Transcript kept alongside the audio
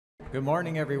Good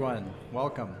morning, everyone.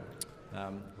 Welcome.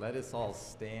 Let us all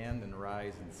stand and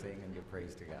rise and sing and give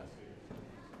praise to God.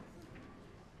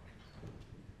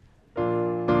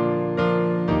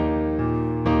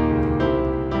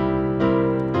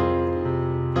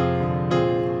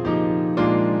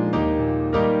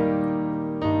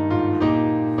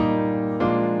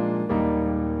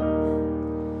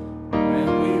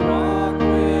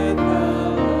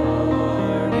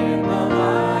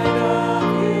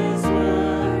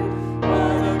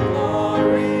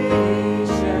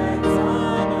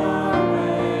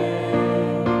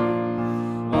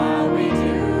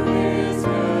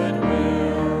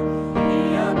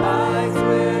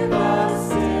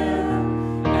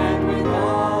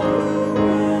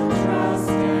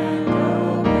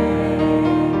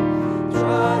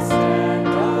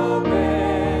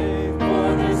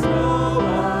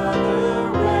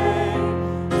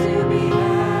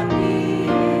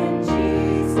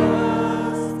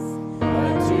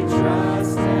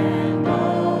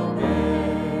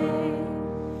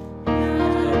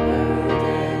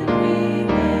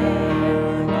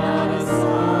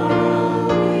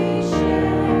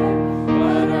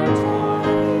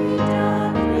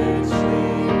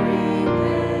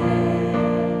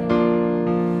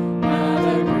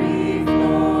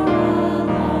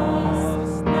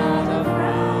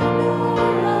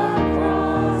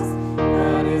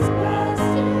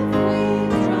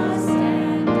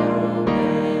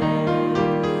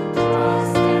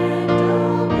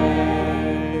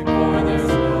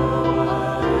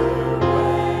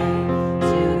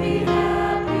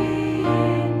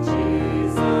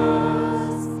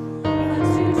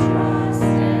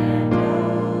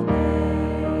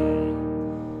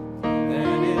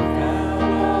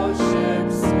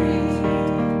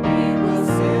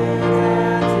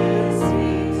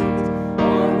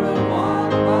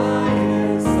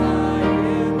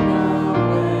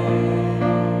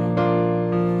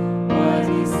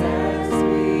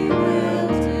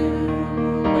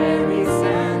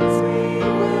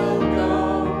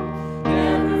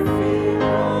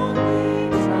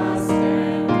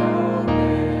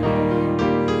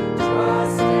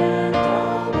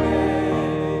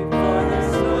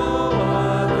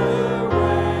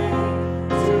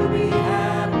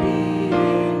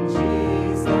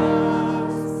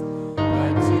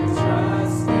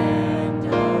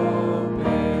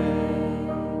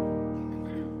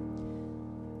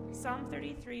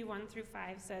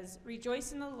 Says,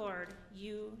 "Rejoice in the Lord,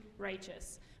 you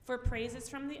righteous, for praise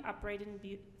from the upright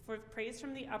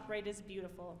is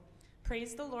beautiful.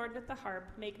 Praise the Lord with the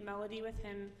harp, make melody with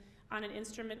him on an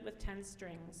instrument with 10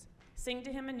 strings. Sing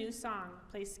to him a new song,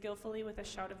 play skillfully with a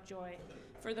shout of joy.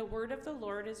 For the word of the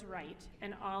Lord is right,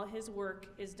 and all his work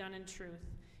is done in truth.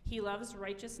 He loves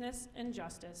righteousness and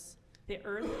justice. The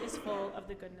earth is full of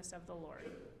the goodness of the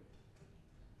Lord."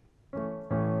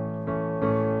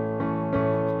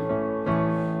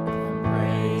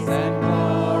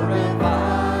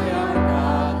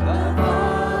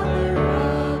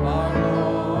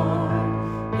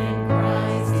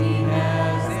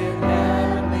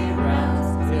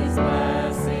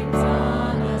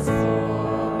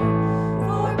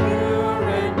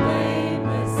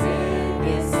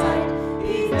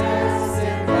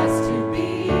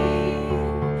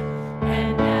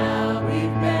 We've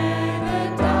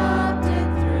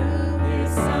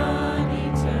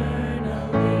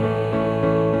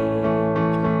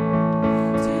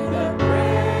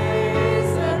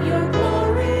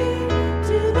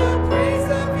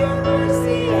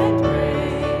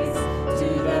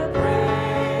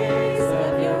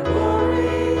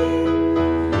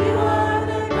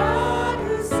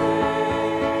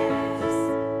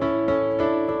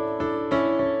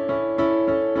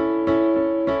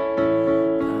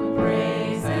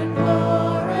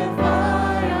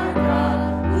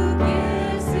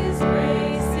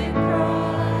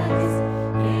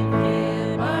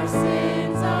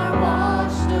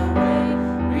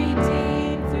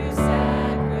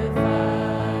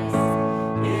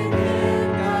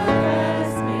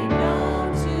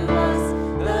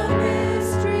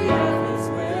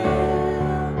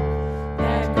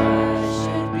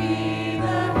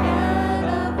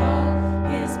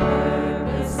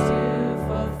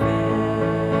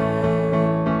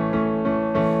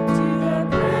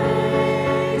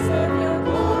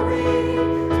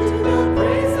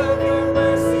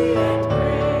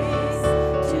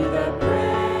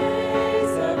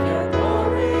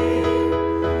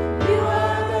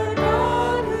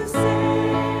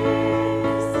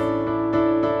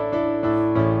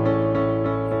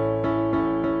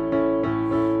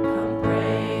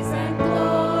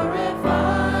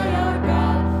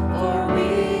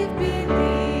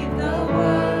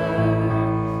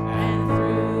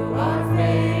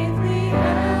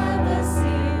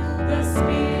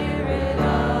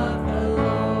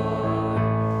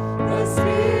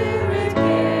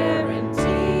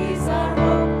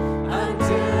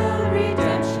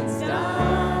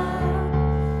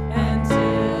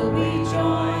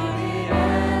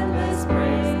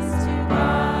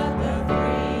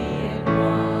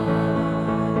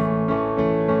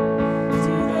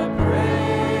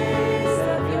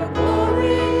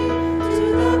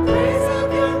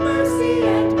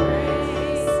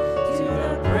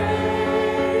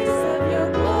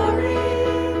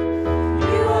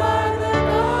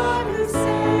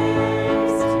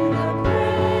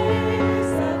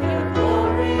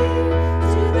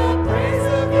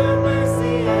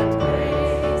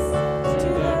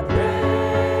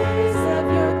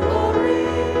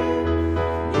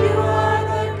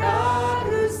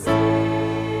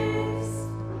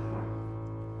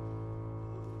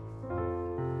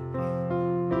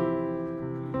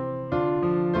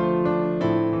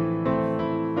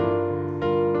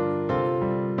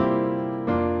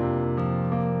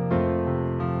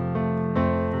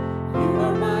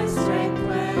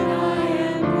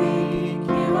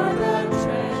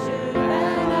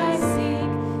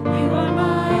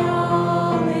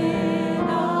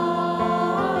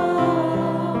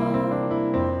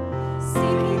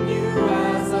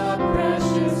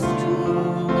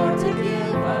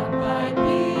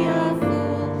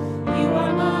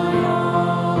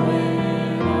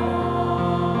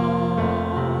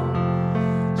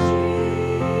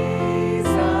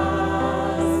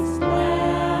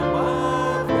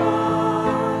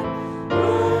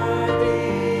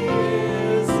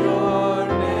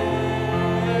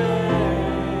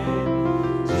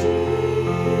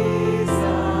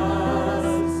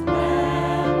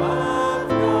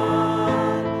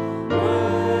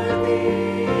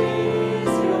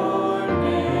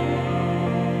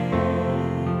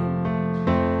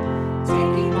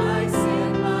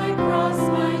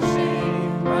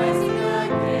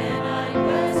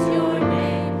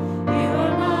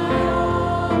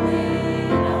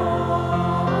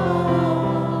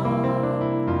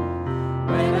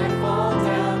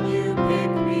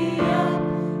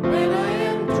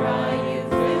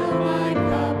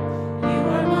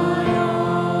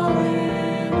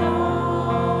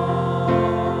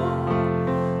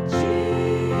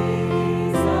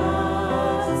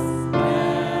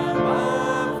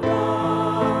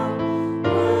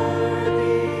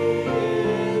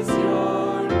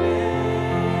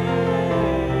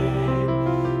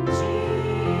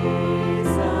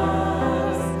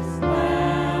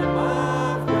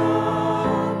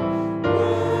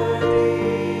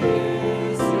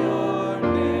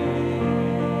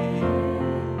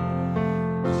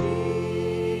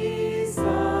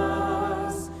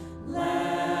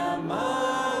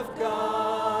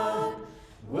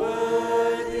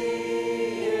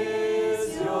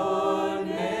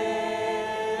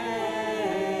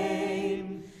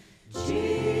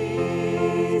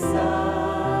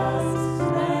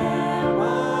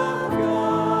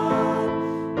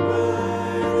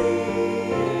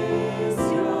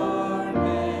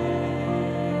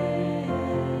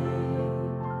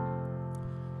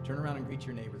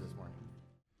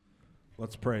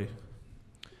Let's pray.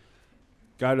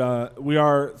 God, we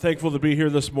are thankful to be here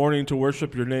this morning to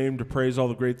worship your name, to praise all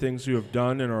the great things you have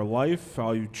done in our life,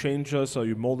 how you change us, how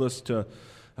you mold us to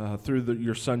through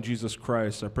your Son, Jesus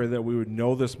Christ. I pray that we would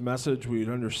know this message, we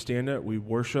would understand it, we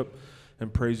worship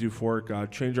and praise you for it, God.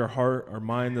 Change our heart, our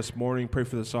mind this morning. Pray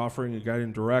for this offering and guide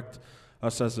and direct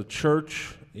us as a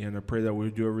church, and I pray that we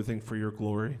would do everything for your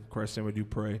glory. In Christ's name we do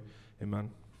pray.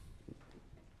 Amen.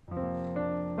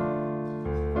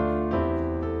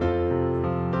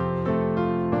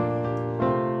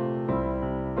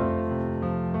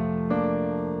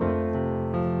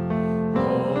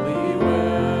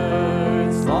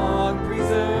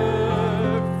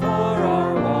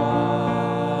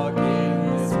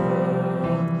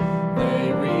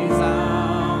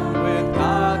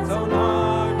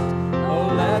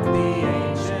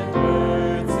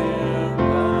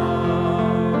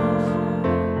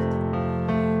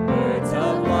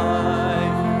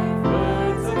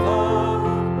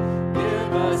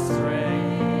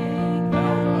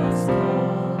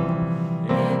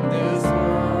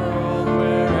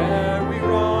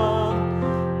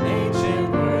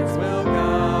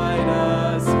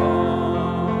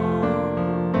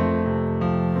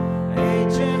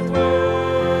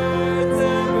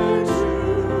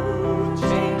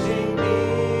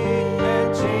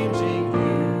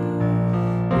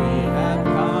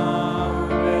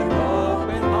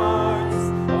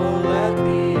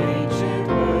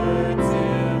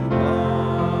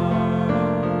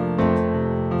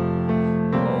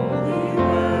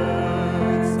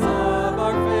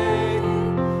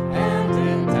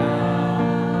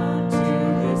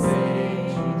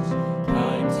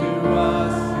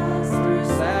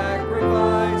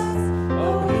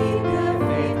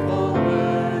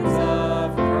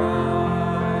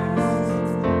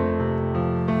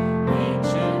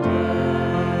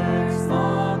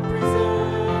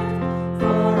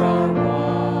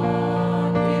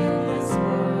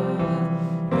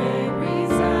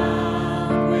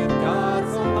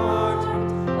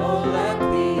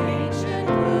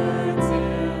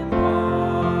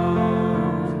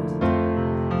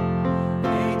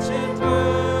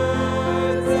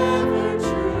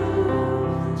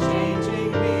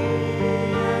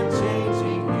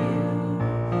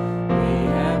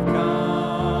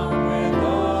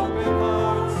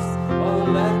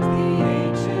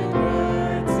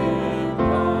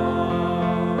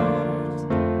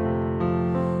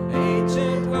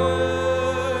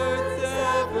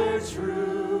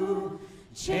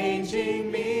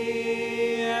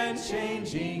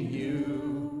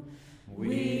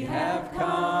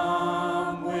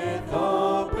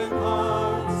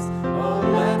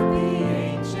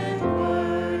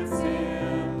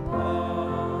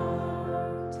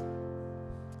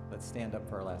 Stand up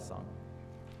for our last song.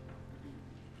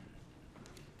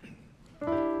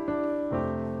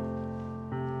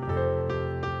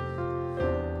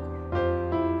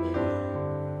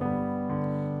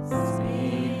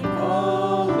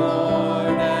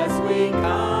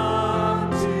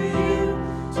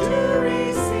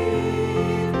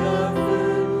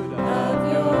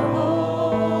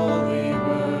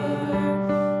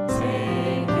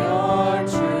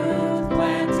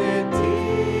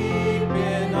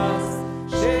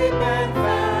 Shape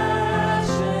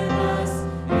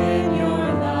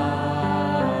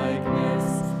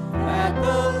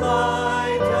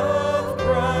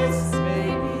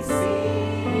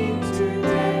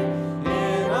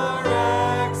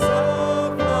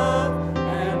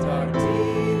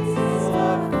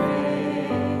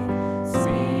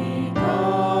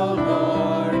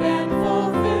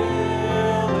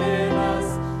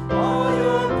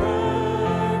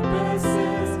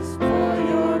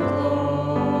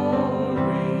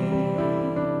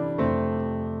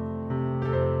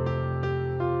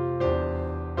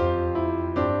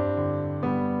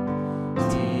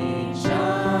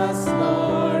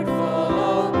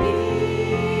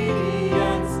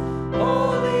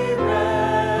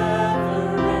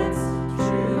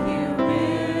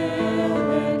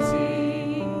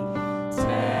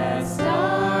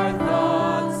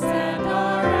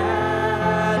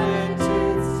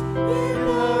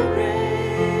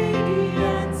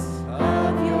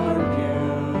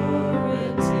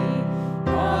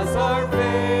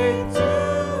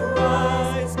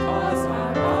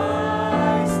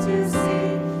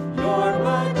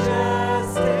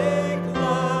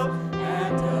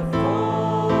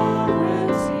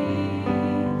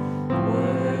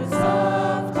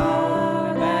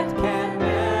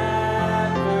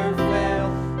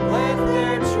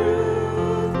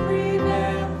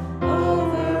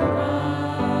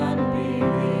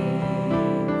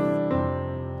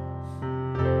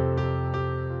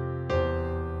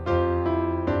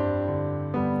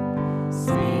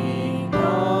Speak,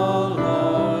 O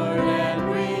Lord,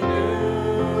 and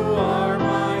renew our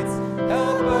minds.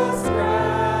 Help us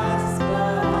grasp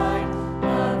the height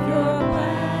of your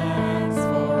plans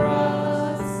for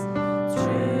us.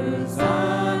 Truths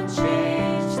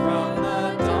unchanged from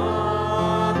the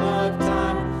dawn of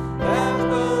time that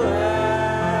will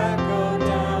echo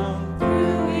down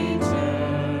through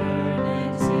eternity.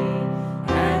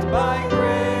 And by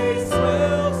grace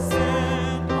will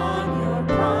stand on your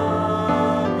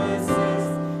promises,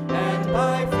 and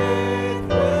by faith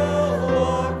will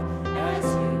walk as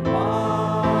you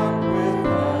walk with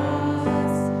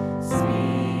us.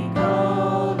 Speak,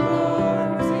 O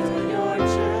Lord, till your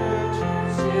church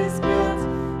is built,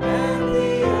 and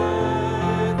the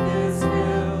earth is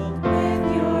filled with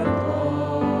your glory.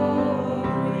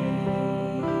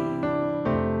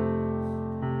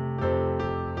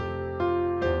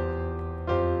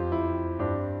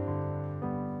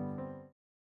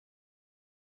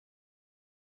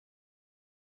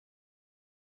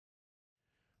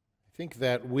 I think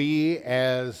that we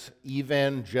as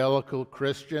evangelical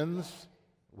Christians,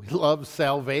 we love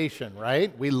salvation,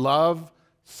 right? We love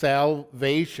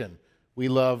salvation. We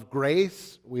love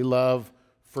grace. We love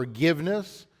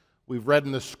forgiveness. We've read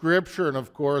in the Scripture, and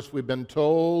of course we've been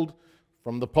told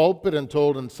from the pulpit and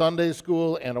told in Sunday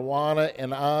school and Awana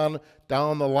and on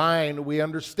down the line, we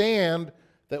understand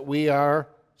that we are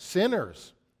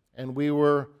sinners, and we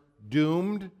were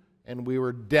doomed, and we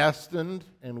were destined,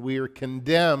 and we are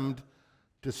condemned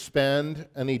to spend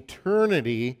an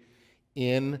eternity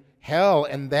in hell.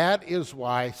 And that is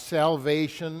why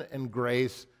salvation and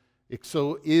grace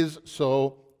is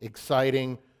so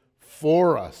exciting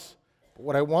for us. But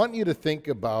what I want you to think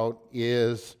about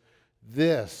is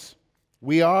this.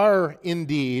 We are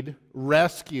indeed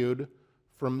rescued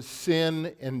from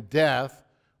sin and death.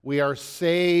 We are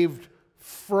saved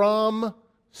from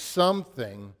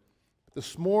something.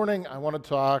 This morning, I want to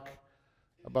talk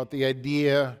about the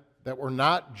idea that we're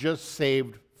not just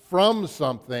saved from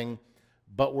something,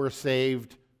 but we're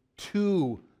saved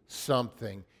to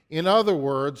something. In other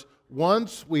words,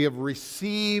 once we have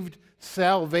received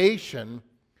salvation,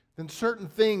 then certain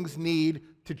things need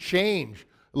to change.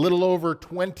 A little over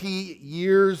 20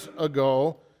 years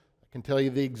ago, I can tell you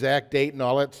the exact date and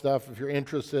all that stuff if you're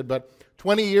interested, but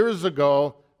 20 years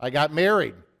ago, I got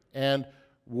married. And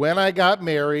when I got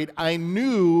married, I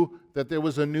knew that there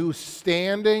was a new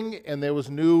standing and there was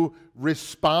new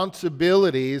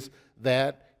responsibilities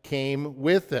that came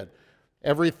with it.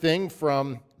 Everything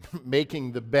from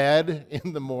making the bed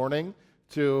in the morning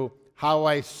to how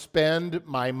I spend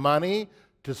my money,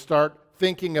 to start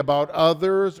thinking about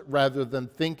others rather than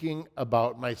thinking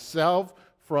about myself,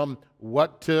 from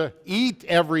what to eat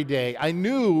every day. I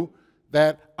knew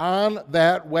that on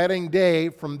that wedding day,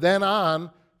 from then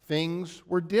on, things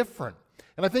were different.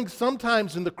 And I think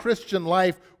sometimes in the Christian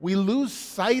life, we lose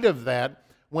sight of that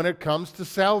when it comes to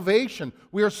salvation.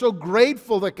 We are so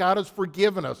grateful that God has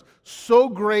forgiven us, so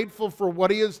grateful for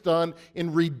what He has done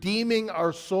in redeeming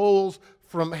our souls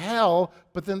from hell,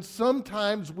 but then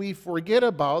sometimes we forget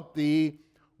about the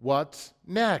what's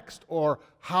next, or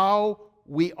how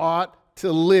we ought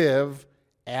to live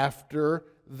after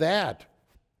that.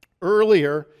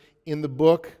 Earlier in the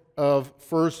book of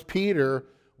 1 Peter,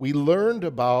 we learned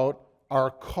about our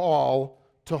call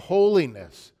to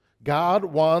holiness. God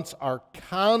wants our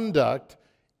conduct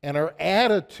and our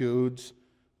attitudes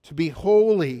to be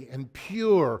holy and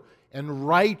pure and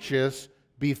righteous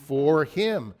before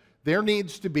Him. There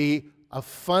needs to be a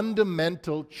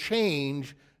fundamental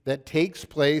change that takes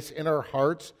place in our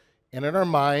hearts and in our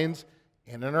minds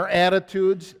and in our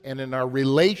attitudes and in our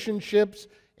relationships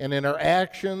and in our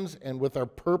actions and with our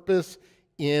purpose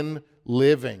in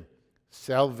living.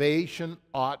 Salvation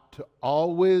ought to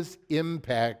always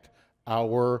impact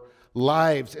our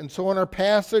lives. And so in our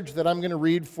passage that I'm going to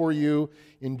read for you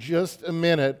in just a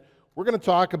minute, we're going to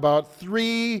talk about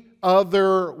 3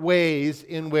 other ways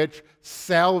in which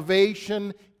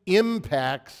salvation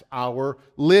impacts our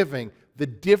living. The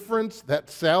difference that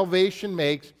salvation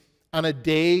makes on a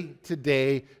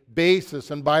day-to-day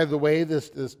basis. And by the way, this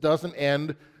doesn't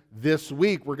end this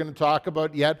week. We're going to talk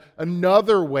about yet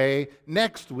another way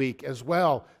next week as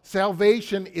well.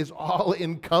 Salvation is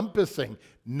all-encompassing,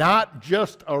 not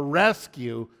just a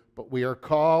rescue, but we are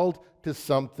called to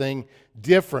something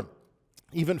different.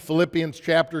 Even Philippians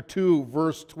chapter 2,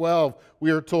 verse 12,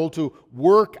 we are told to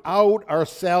work out our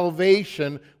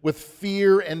salvation with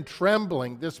fear and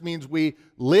trembling. This means we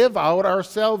live out our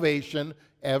salvation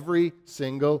every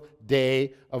single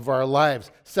day of our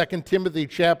lives. 2 Timothy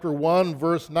chapter 1,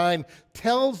 verse 9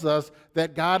 tells us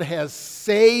that God has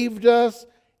saved us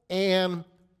and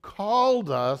called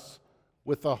us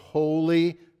with a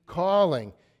holy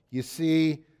calling. You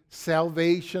see,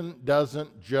 salvation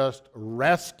doesn't just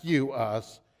rescue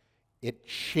us, it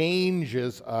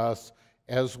changes us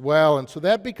as well. And so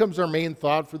that becomes our main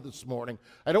thought for this morning.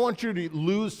 I don't want you to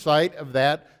lose sight of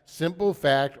that simple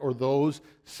fact or those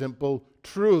simple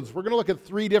truths. We're going to look at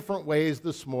 3 different ways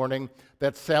this morning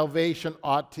that salvation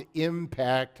ought to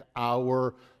impact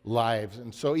our lives.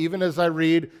 And so even as I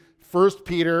read 1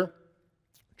 Peter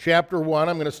chapter 1,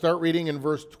 I'm going to start reading in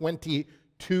verse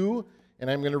 22,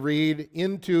 and I'm going to read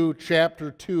into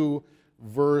chapter 2,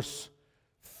 verse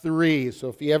 3. So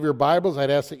if you have your Bibles, I'd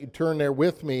ask that you turn there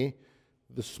with me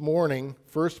this morning.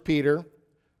 1 Peter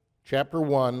chapter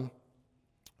 1,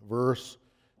 verse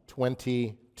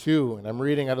 22. And I'm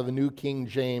reading out of the New King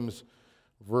James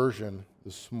Version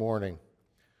this morning.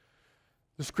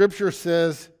 The scripture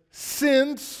says,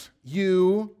 "Since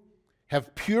you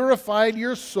have purified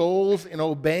your souls in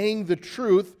obeying the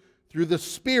truth through the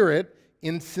Spirit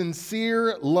in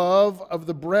sincere love of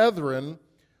the brethren,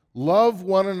 love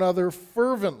one another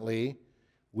fervently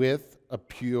with a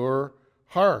pure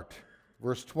heart."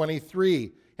 Verse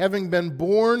 23, "Having been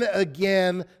born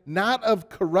again, not of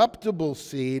corruptible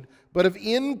seed, but of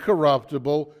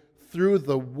incorruptible, through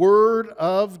the word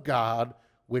of God,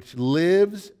 which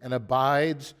lives and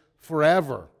abides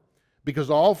forever. Because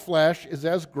all flesh is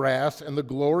as grass, and the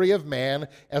glory of man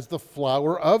as the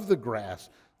flower of the grass.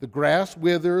 The grass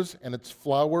withers, and its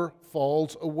flower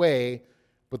falls away,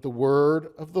 but the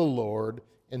word of the Lord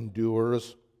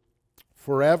endures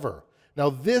forever." Now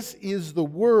this is the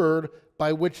word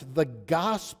by which the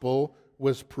gospel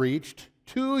was preached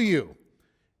to you.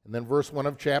 And then verse 1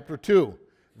 of chapter 2.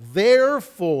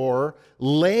 "Therefore,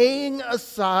 laying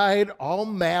aside all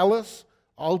malice,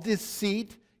 all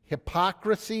deceit,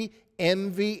 hypocrisy,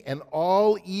 envy, and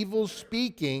all evil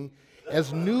speaking,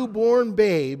 as newborn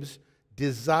babes,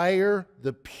 desire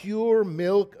the pure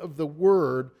milk of the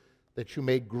word, that you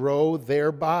may grow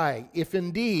thereby, if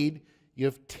indeed you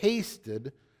have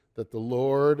tasted that the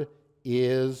Lord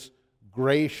is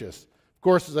gracious." Of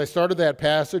course, as I started that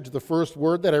passage, the first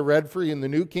word that I read for you in the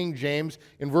New King James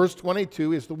in verse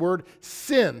 22 is the word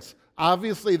since.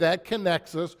 Obviously, that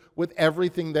connects us with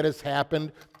everything that has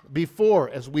happened before.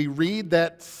 As we read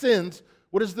that since,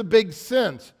 what is the big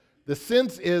since? The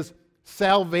since is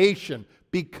salvation.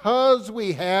 Because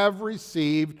we have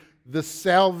received the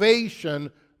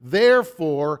salvation,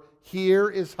 therefore, here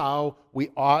is how we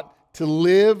ought to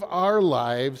live our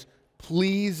lives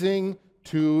pleasing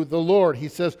to the Lord. He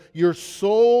says, your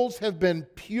souls have been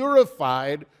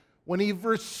purified when you've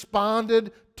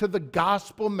responded to the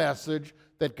gospel message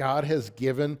that God has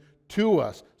given to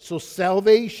us. So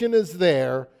salvation is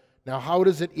there. Now, how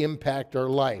does it impact our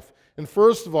life? And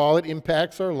first of all, it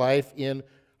impacts our life in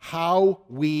how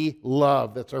we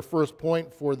love. That's our first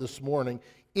point for this morning.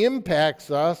 Impacts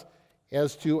us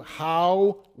as to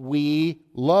how we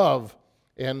love.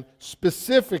 And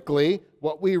specifically,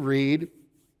 what we read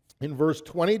in verse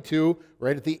 22,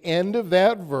 right at the end of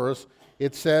that verse,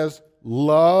 it says,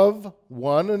 love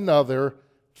one another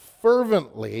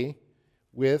fervently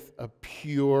with a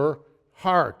pure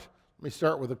heart. Let me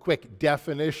start with a quick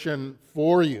definition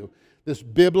for you. This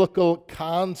biblical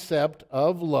concept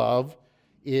of love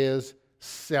is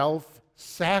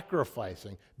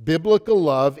self-sacrificing. Biblical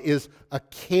love is a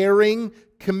caring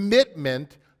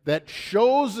commitment that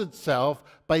shows itself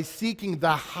by seeking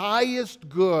the highest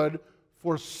good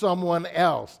for someone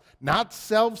else. Not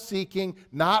self-seeking,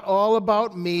 not all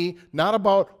about me, not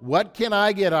about what can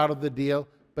I get out of the deal,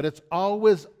 but it's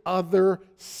always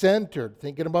other-centered,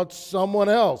 thinking about someone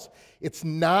else. It's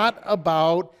not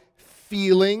about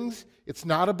feelings. It's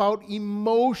not about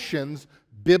emotions.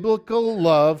 Biblical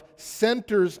love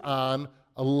centers on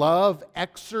a love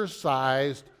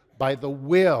exercised by the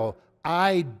will.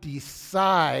 I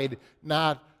decide,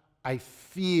 not I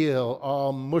feel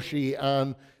all mushy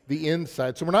on the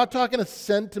inside. So we're not talking a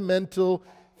sentimental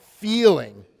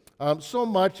feeling. So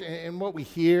much in what we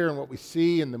hear and what we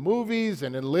see in the movies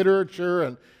and in literature,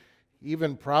 and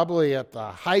even probably at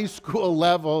the high school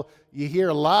level, you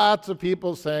hear lots of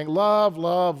people saying love,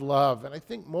 love, love. And I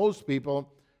think most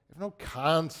people have no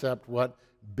concept what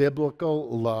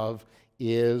biblical love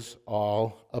is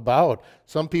all about.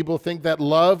 Some people think that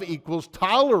love equals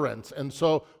tolerance, and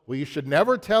so, well, you should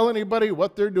never tell anybody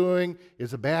what they're doing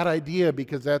is a bad idea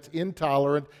because that's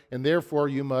intolerant, and therefore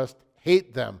you must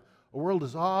hate them. The world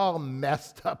is all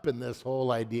messed up in this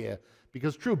whole idea,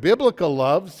 because true biblical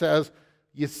love says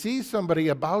you see somebody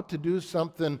about to do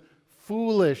something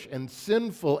foolish and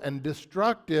sinful and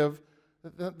destructive,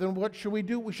 then what should we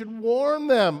do? We should warn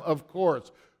them, of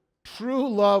course. True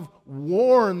love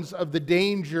warns of the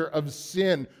danger of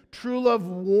sin. True love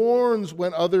warns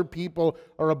when other people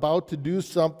are about to do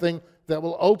something that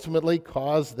will ultimately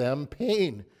cause them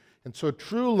pain. And so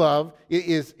true love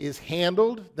is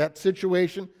handled, that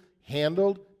situation,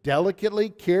 handled delicately,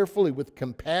 carefully, with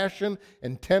compassion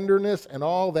and tenderness and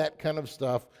all that kind of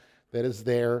stuff that is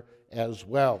there as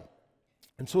well.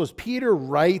 And so as Peter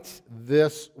writes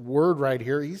this word right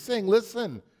here, he's saying,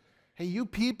 listen, hey, you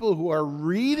people who are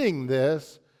reading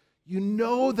this, you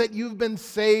know that you've been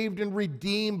saved and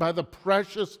redeemed by the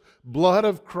precious blood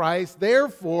of Christ.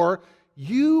 Therefore,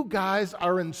 you guys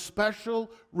are in special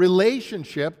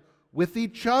relationship with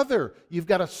each other. You've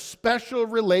got a special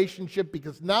relationship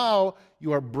because now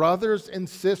you are brothers and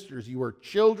sisters. You are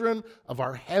children of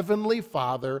our Heavenly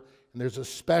Father, and there's a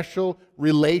special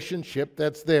relationship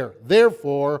that's there.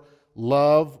 Therefore,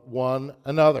 love one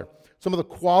another. Some of the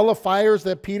qualifiers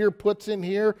that Peter puts in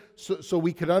here so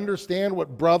we could understand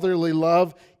what brotherly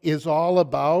love is all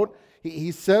about.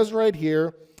 He says right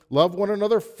here, love one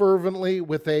another fervently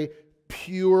with a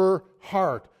pure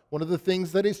heart. One of the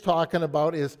things that he's talking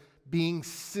about is being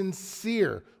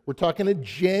sincere. We're talking a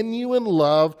genuine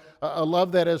love, a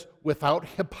love that is without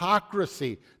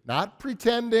hypocrisy, not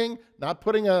pretending, not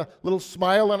putting a little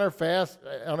smile on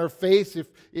our face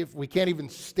if we can't even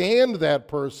stand that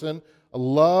person. A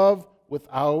love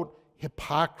without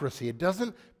hypocrisy. It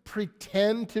doesn't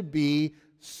pretend to be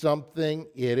something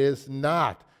it is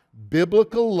not.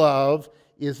 Biblical love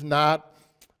is not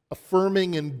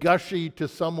affirming and gushy to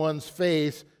someone's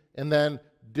face and then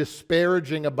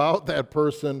disparaging about that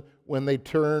person when they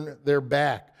turn their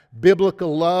back.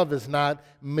 Biblical love is not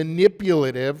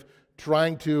manipulative,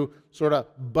 trying to sort of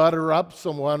butter up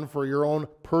someone for your own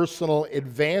personal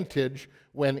advantage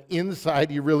when inside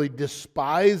you really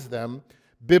despise them.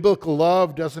 Biblical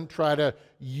love doesn't try to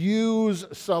use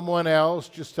someone else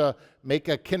just to make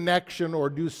a connection or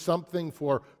do something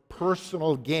for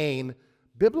personal gain.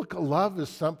 Biblical love is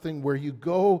something where you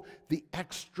go the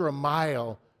extra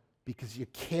mile because you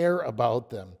care about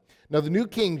them. Now, the New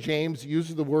King James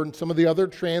uses the word, and some of the other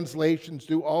translations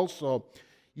do also,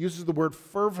 uses the word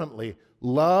fervently.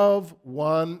 Love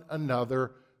one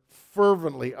another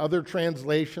fervently. Other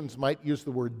translations might use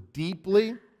the word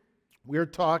deeply. We're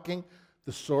talking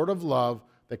the sort of love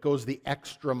that goes the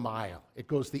extra mile. It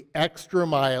goes the extra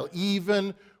mile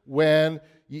even when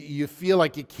you feel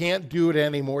like you can't do it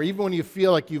anymore. Even when you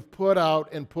feel like you've put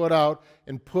out and put out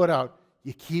and put out,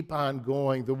 you keep on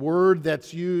going. The word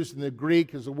that's used in the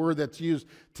Greek is a word that's used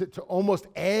to almost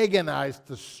agonize,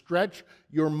 to stretch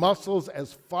your muscles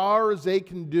as far as they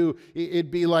can do. It'd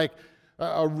be like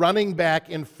a running back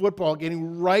in football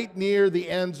getting right near the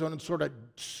end zone and sort of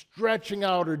stretching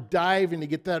out or diving to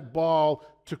get that ball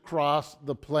to cross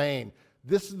the plane.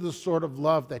 This is the sort of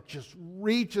love that just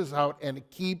reaches out and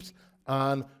it keeps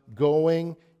on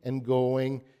going and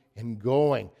going and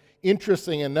going.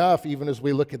 Interesting enough, even as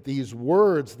we look at these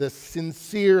words, this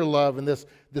sincere love and this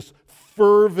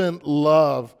fervent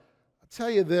love, I'll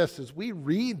tell you this, as we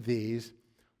read these,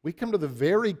 we come to the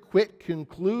very quick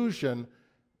conclusion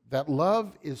that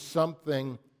love is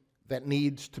something that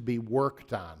needs to be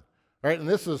worked on. Right? And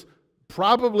this is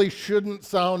probably shouldn't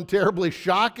sound terribly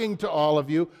shocking to all of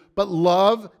you, but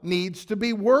love needs to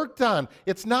be worked on.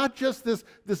 It's not just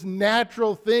this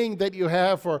natural thing that you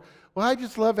have for, well, I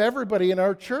just love everybody in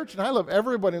our church, and I love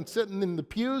everybody and sitting in the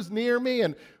pews near me,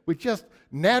 and we just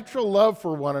natural love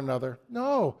for one another.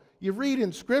 No, you read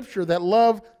in Scripture that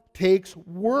love takes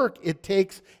work. It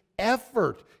takes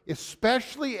effort,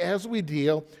 especially as we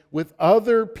deal with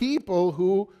other people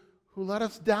who let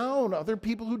us down, other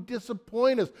people who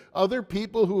disappoint us, other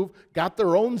people who've got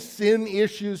their own sin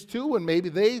issues too, and maybe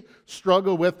they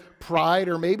struggle with pride,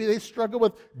 or maybe they struggle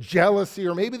with jealousy,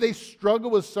 or maybe they struggle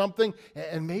with something,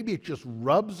 and maybe it just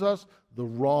rubs us the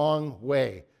wrong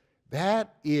way.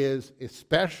 That is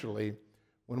especially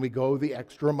when we go the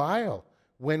extra mile,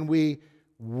 when we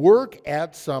work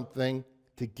at something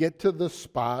to get to the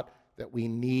spot that we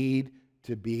need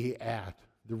to be at.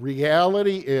 The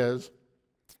reality is,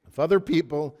 if other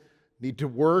people need to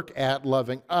work at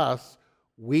loving us,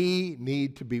 we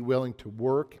need to be willing to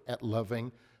work at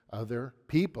loving other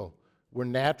people. We're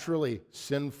naturally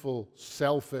sinful,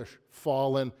 selfish,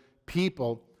 fallen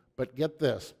people, but get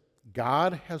this,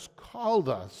 God has called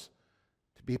us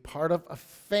to be part of a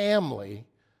family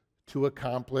to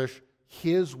accomplish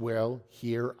His will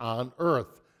here on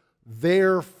earth.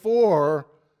 Therefore,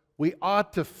 we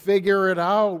ought to figure it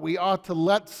out. We ought to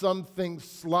let some things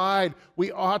slide.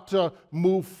 We ought to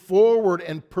move forward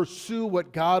and pursue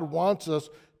what God wants us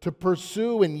to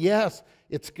pursue. And yes,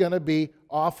 it's going to be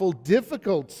awful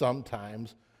difficult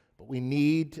sometimes, But we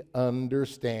need to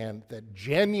understand that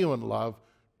genuine love,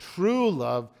 true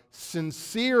love,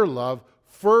 sincere love,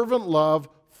 fervent love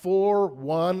for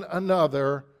one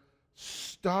another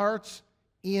starts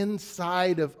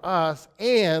inside of us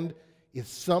and is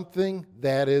something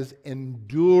that is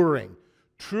enduring.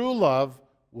 True love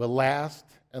will last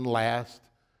and last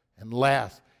and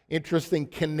last. Interesting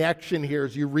connection here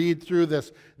as you read through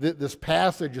this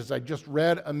passage as I just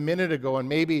read a minute ago, and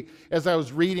maybe as I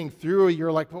was reading through,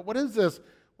 you're like, well, what is this?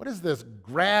 What is this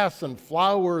grass and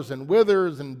flowers and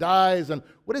withers and dies, and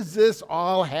what does this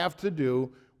all have to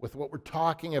do with what we're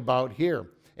talking about here?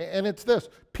 And it's this.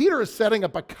 Peter is setting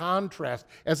up a contrast.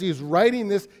 As he's writing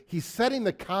this, he's setting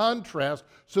the contrast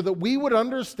so that we would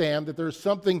understand that there's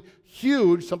something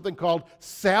huge, something called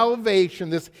salvation,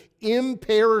 this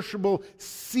imperishable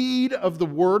seed of the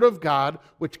Word of God,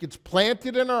 which gets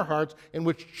planted in our hearts and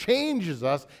which changes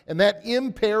us. And that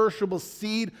imperishable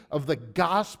seed of the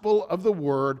gospel of the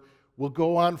Word will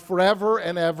go on forever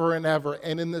and ever and ever.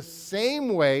 And in the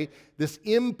same way, this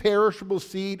imperishable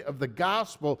seed of the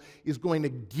gospel is going to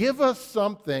give us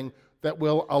something that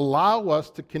will allow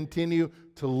us to continue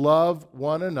to love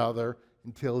one another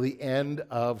until the end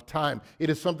of time. It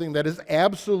is something that is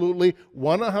absolutely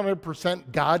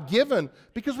 100% God-given,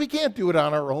 because we can't do it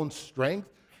on our own strength.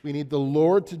 We need the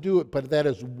Lord to do it. But that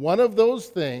is one of those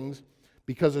things,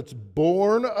 because it's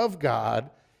born of God,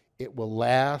 it will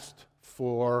last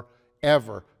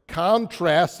forever.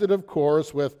 Contrasted, of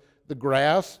course, with the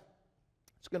grass.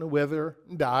 It's going to wither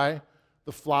and die.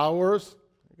 The flowers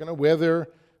are going to wither.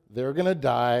 They're going to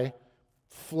die.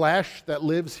 Flesh that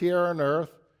lives here on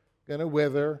earth, going to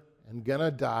wither and going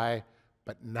to die.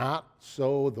 But not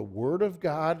so the Word of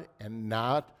God, and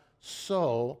not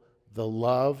so the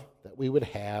love that we would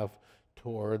have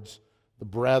towards the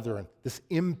brethren. This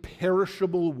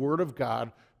imperishable Word of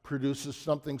God produces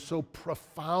something so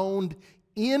profound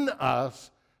in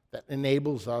us that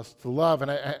enables us to love.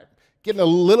 And I'm getting a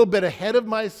little bit ahead of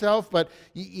myself, but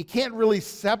you can't really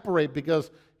separate,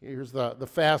 because here's the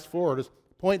fast forward.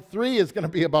 Point 3 is going to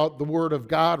be about the Word of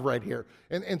God right here.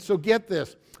 And so get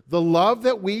this. The love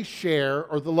that we share,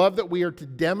 or the love that we are to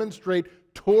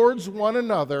demonstrate towards one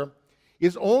another,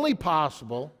 is only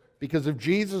possible because of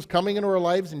Jesus coming into our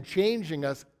lives and changing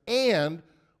us, and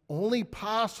only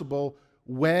possible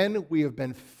when we have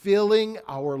been filling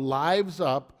our lives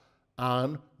up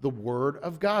on the Word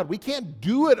of God. We can't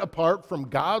do it apart from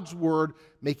God's Word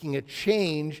making a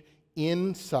change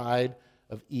inside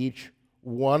of each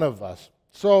one of us.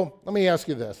 So let me ask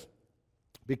you this,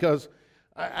 because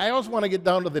I always want to get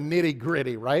down to the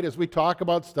nitty-gritty, right? As we talk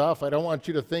about stuff, I don't want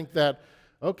you to think that,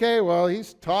 okay, well,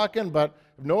 he's talking, but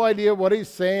I have no idea what he's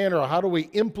saying, or how do we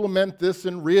implement this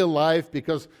in real life,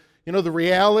 because, you know, the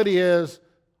reality is,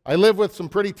 I live with some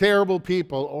pretty terrible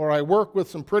people, or I work with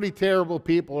some pretty terrible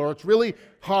people, or it's really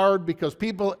hard because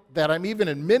people that I'm even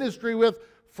in ministry with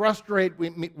frustrate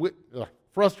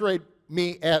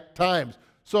me at times.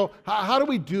 So how do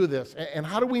we do this? And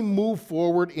how do we move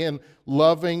forward in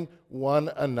loving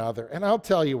one another? And I'll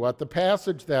tell you what, the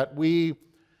passage that we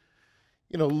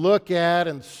look at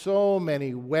in so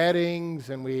many weddings,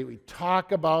 and we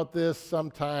talk about this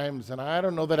sometimes, and I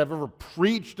don't know that I've ever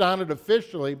preached on it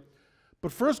officially,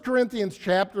 but 1 Corinthians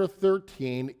chapter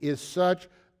 13 is such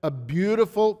a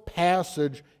beautiful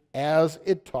passage as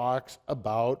it talks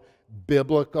about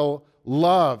biblical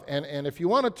love. And if you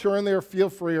want to turn there, feel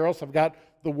free, or else I've got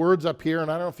the words up here,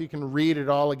 and I don't know if you can read it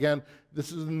all again.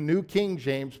 This is the New King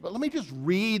James, but let me just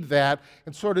read that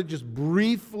and sort of just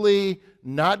briefly,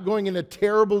 not going into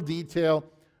terrible detail,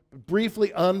 but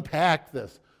briefly unpack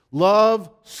this. Love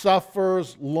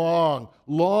suffers long.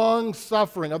 Long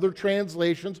suffering. Other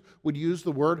translations would use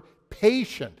the word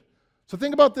patient. So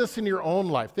think about this in your own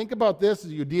life. Think about this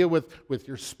as you deal with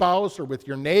your spouse, or with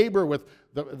your neighbor, with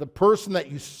the person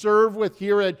that you serve with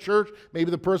here at church,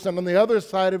 maybe the person on the other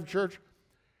side of church.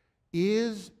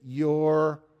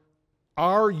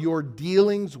 Are your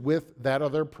dealings with that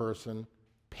other person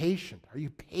patient? Are you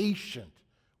patient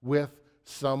with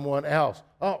someone else?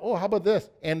 Oh, how about this?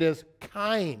 And is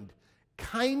kind.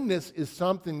 Kindness is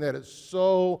something that is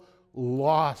so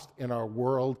lost in our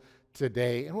world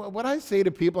today. And what I say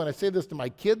to people, and I say this to my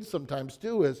kids sometimes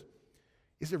too, is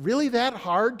it really that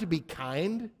hard to be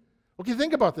kind? Okay,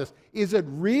 think about this. Is it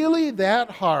really that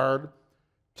hard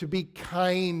to be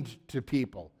kind to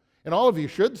people? And all of you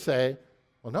should say,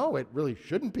 well, no, it really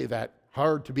shouldn't be that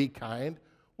hard to be kind.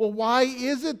 Well, why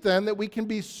is it then that we can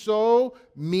be so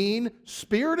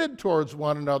mean-spirited towards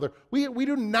one another? We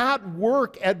do not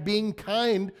work at being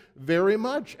kind very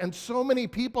much. And so many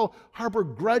people harbor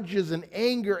grudges and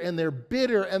anger, and they're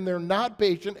bitter, and they're not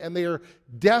patient, and they are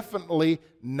definitely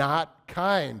not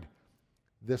kind.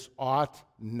 This ought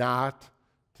not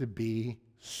to be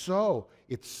so.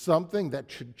 It's something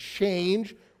that should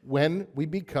change when we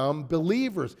become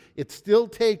believers. It still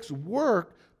takes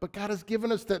work, but God has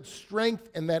given us that strength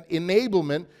and that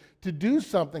enablement to do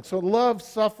something. So love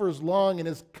suffers long and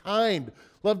is kind.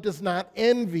 Love does not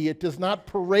envy. It does not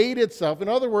parade itself. In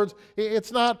other words,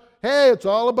 it's not, hey, it's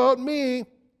all about me.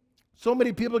 So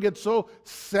many people get so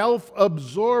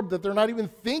self-absorbed that they're not even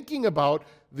thinking about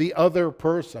the other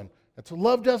person. And so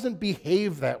love doesn't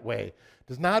behave that way.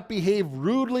 Does not behave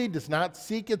rudely, does not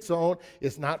seek its own,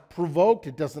 is not provoked,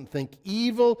 it doesn't think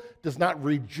evil, does not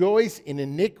rejoice in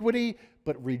iniquity,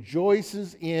 but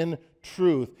rejoices in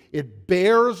truth. It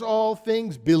bears all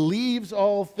things, believes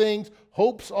all things,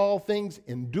 hopes all things,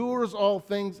 endures all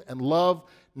things, and love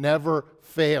never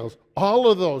fails. All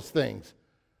of those things.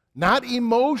 Not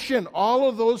emotion. All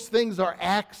of those things are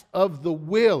acts of the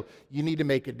will. You need to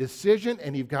make a decision,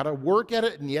 and you've got to work at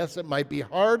it. And yes, it might be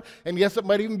hard, and yes, it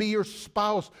might even be your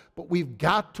spouse, but we've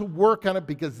got to work on it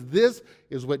because this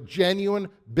is what genuine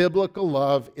biblical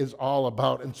love is all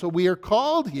about. And so we are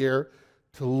called here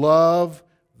to love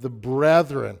the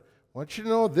brethren. I want you to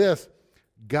know this.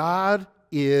 God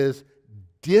is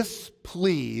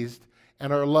displeased,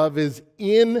 and our love is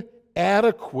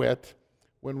inadequate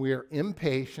when we are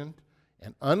impatient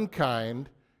and unkind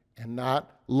and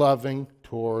not loving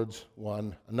towards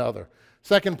one another.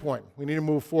 Second point, we need to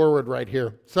move forward right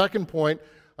here. Second point,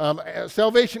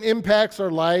 salvation impacts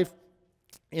our life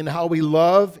in how we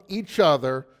love each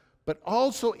other, but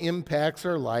also impacts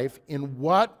our life in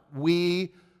what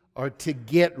we are to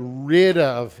get rid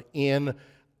of in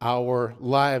our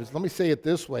lives. Let me say it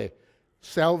this way.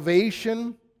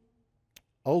 Salvation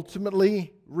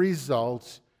ultimately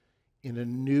results in a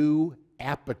new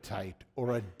appetite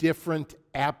or a different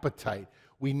appetite.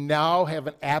 We now have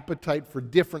an appetite for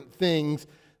different things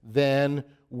than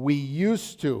we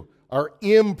used to. Our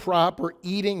improper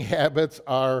eating habits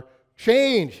are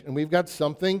changed, and we've got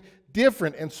something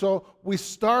different. And so we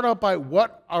start out by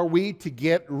what are we to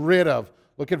get rid of?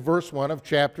 Look at verse 1 of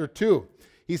chapter 2.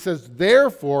 He says,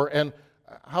 therefore, and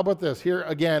how about this? Here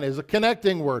again is a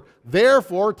connecting word.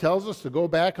 Therefore tells us to go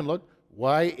back and look,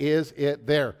 why is it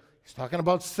there? He's talking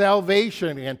about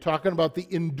salvation and talking about the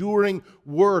enduring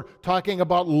word, talking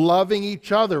about loving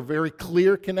each other. Very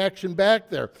clear connection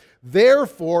back there.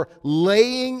 Therefore,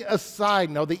 laying aside.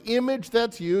 Now, the image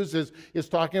that's used is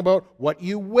talking about what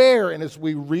you wear. And as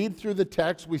we read through the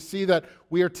text, we see that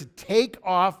we are to take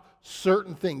off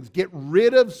certain things, get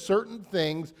rid of certain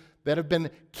things that have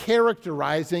been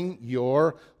characterizing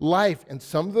your life. And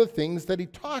some of the things that he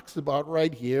talks about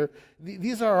right here,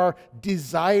 these are our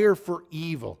desire for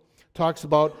evil. Talks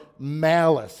about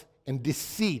malice and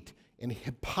deceit and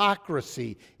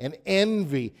hypocrisy and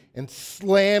envy and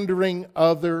slandering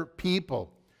other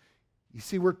people. You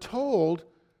see, we're told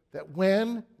that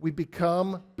when we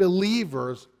become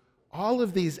believers, all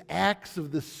of these acts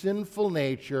of the sinful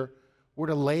nature, we're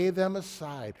to lay them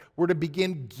aside. We're to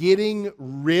begin getting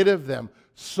rid of them.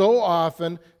 So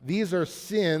often, these are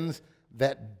sins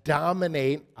that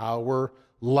dominate our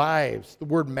lives. The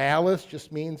word malice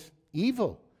just means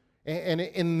evil. And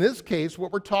in this case,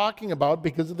 what we're talking about,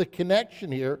 because of the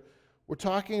connection here, we're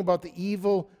talking about the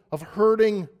evil of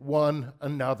hurting one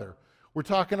another. We're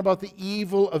talking about the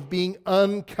evil of being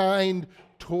unkind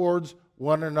towards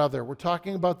one another. We're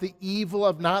talking about the evil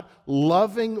of not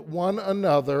loving one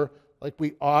another like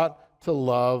we ought to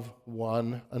love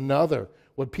one another.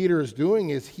 What Peter is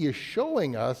doing is he is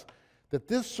showing us that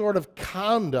this sort of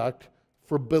conduct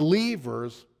for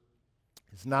believers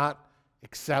is not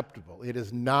acceptable. It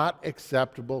is not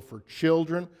acceptable for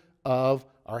children of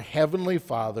our Heavenly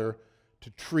Father to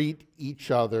treat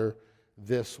each other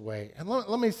this way. And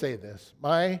let me say this.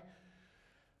 My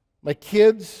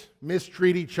kids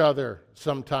mistreat each other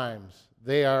sometimes.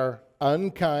 They are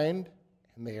unkind,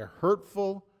 and they are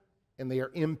hurtful, and they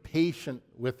are impatient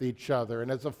with each other.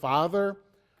 And as a father,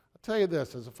 I'll tell you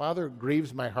this, as a father, it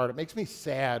grieves my heart. It makes me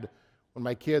sad when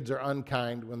my kids are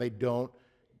unkind, when they don't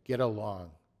get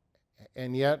along.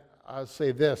 And yet, I'll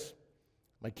say this,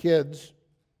 my kids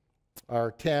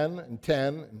are 10 and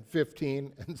 10 and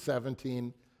 15 and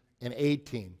 17 and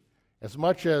 18. As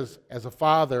much as a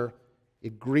father,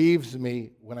 it grieves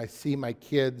me when I see my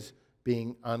kids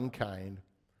being unkind.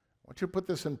 I want you to put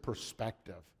this in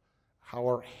perspective, how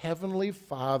our Heavenly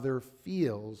Father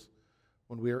feels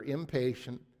when we are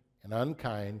impatient and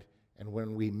unkind, and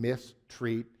when we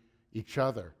mistreat each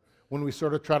other. When we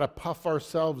sort of try to puff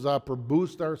ourselves up or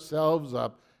boost ourselves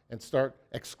up and start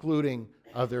excluding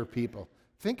other people.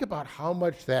 Think about how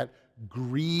much that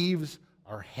grieves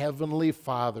our Heavenly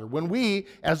Father when we,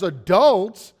 as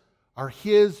adults, are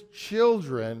His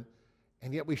children,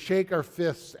 and yet we shake our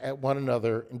fists at one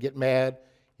another and get mad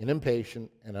and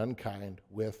impatient and unkind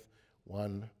with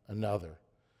one another.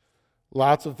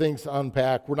 Lots of things to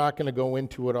unpack. We're not going to go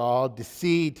into it all.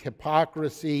 Deceit,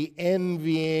 hypocrisy,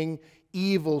 envying,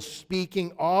 evil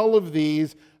speaking, all of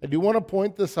these. I do want to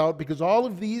point this out because all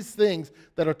of these things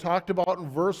that are talked about in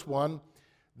verse 1,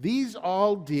 these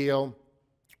all deal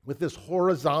with this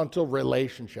horizontal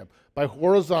relationship. By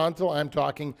horizontal, I'm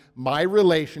talking my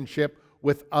relationship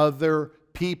with other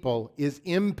people is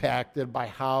impacted by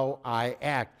how I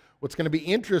act. What's going to be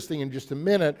interesting in just a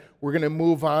minute, we're going to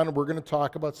move on and we're going to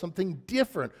talk about something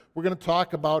different. We're going to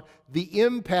talk about the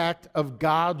impact of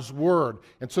God's Word.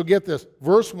 And so get this,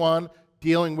 verse 1,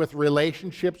 dealing with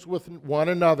relationships with one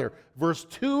another. Verse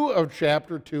 2 of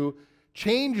chapter 2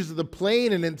 changes the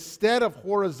plane, and instead of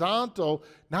horizontal,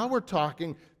 now we're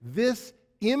talking this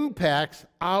impacts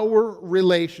our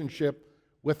relationship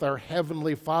with our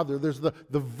Heavenly Father. There's the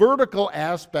vertical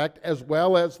aspect as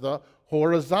well as the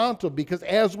horizontal, because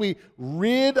as we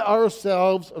rid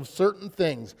ourselves of certain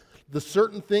things, the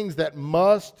certain things that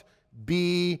must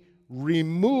be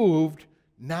removed,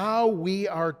 now we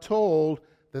are told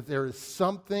that there is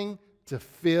something to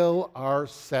fill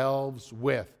ourselves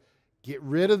with. Get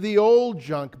rid of the old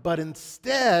junk, but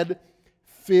instead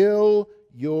fill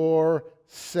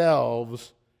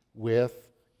yourselves with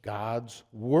God's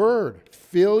Word.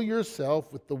 Fill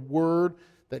yourself with the Word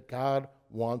that God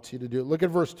wants you to do. Look at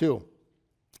verse 2.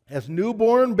 As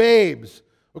newborn babes,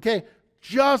 okay,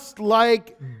 just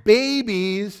like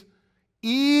babies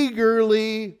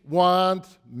eagerly want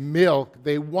milk.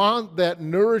 They want that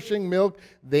nourishing milk.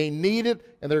 They need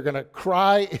it, and they're going to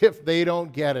cry if they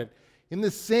don't get it. In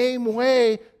the same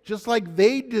way, just like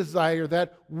they desire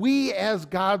that, we as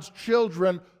God's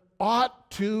children ought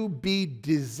to be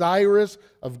desirous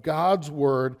of God's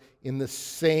Word in the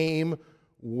same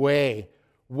way.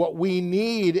 What we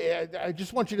need, I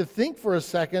just want you to think for a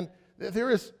second,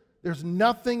 there's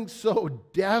nothing so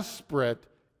desperate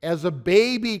as a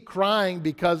baby crying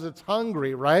because it's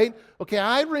hungry, right? Okay,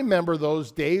 I remember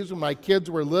those days when my kids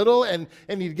were little and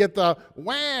you'd get the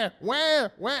wah, wah,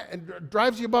 wah, and it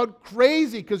drives you about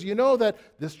crazy because you know that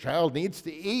this child needs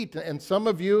to eat. And some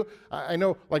of you, I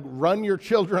know, like run your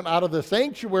children out of the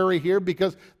sanctuary here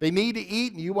because they need to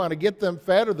eat and you want to get them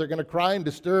fed or they're going to cry and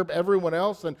disturb everyone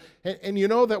else. And you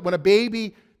know that when a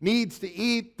baby needs to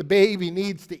eat, the baby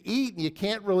needs to eat, and you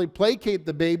can't really placate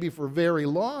the baby for very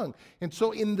long. And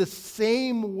so in the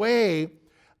same way,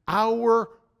 our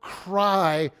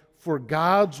cry for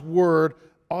God's Word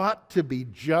ought to be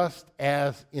just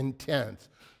as intense.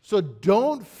 So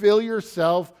don't fill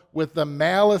yourself with the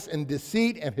malice and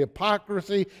deceit and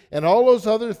hypocrisy and all those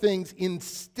other things.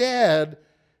 Instead,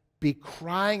 be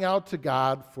crying out to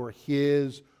God for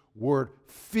His Word.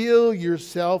 Fill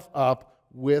yourself up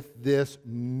with this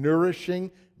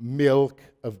nourishing milk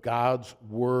of God's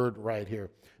Word right here.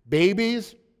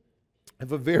 Babies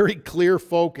have a very clear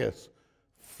focus.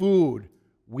 Food.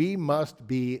 We must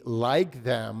be like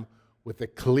them with a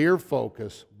clear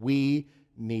focus. We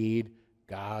need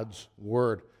God's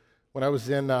Word. When I was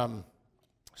in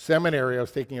seminary, I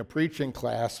was taking a preaching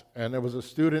class, and there was a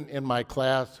student in my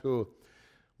class who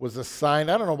was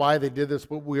assigned, I don't know why they did this,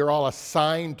 but we were all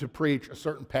assigned to preach a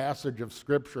certain passage of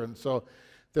Scripture. And so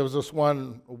there was this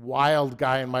one wild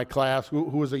guy in my class who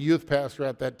was a youth pastor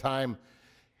at that time.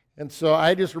 And so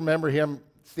I just remember him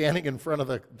standing in front of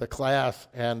the class,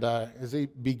 and as he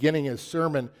beginning his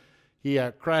sermon, he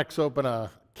cracks open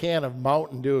a can of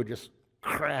Mountain Dew, just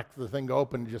cracks the thing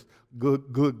open, just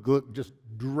just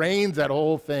drains that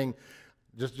whole thing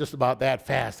just about that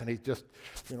fast, and he just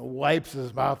wipes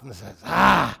his mouth and says,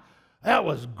 that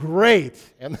was great.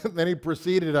 And then he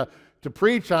proceeded to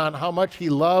preach on how much he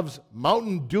loves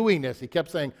Mountain Dewiness. He kept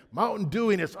saying, Mountain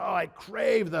Dewiness, oh, I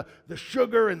crave the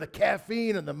sugar and the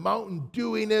caffeine and the Mountain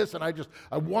Dewiness, and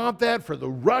I want that for the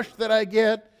rush that I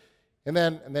get. And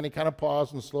then he kind of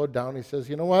paused and slowed down. He says,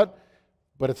 you know what?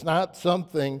 But it's not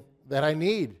something that I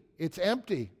need. It's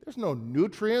empty. There's no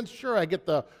nutrients. Sure, I get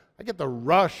the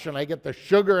rush, and I get the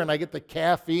sugar, and I get the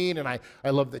caffeine, and I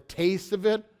love the taste of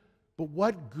it. But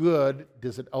what good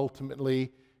does it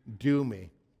ultimately do me?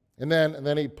 And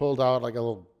then he pulled out like a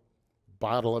little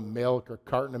bottle of milk or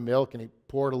carton of milk, and he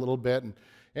poured a little bit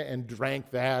and drank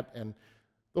that. And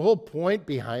the whole point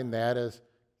behind that is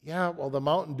yeah, well, the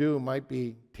Mountain Dew might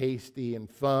be tasty and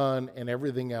fun and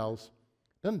everything else.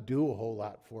 Doesn't do a whole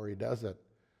lot for you, does it?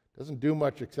 Doesn't do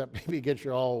much except maybe get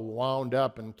you all wound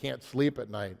up and can't sleep at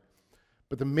night.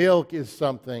 But the milk is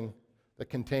something that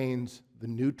contains the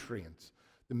nutrients.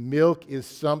 The milk is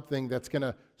something that's going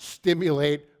to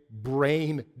stimulate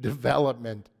brain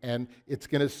development, and it's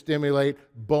going to stimulate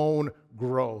bone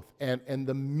growth. And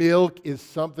the milk is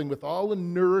something with all the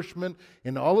nourishment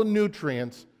and all the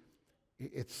nutrients.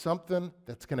 It's something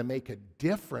that's going to make a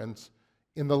difference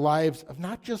in the lives of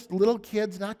not just little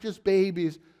kids, not just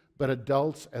babies, but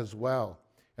adults as well.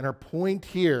 And our point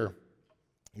here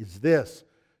is this: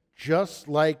 just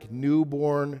like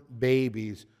newborn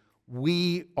babies,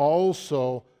 we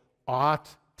also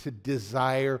ought to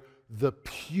desire the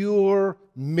pure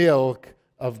milk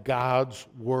of God's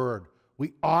Word.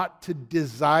 We ought to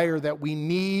desire that. We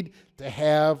need to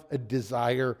have a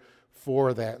desire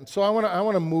for that. And so I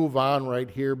want to move on right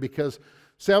here, because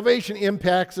salvation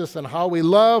impacts us on how we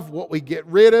love, what we get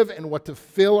rid of, and what to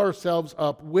fill ourselves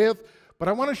up with. But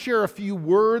I want to share a few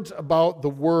words about the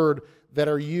Word that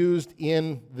are used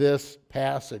in this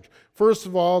passage. First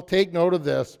of all, take note of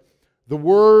this: the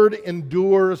Word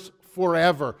endures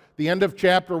forever. The end of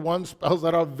chapter 1 spells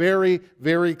that out very,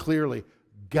 very clearly.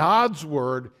 God's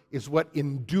Word is what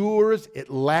endures. It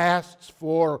lasts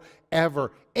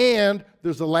forever. And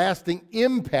there's a lasting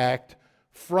impact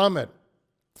from it.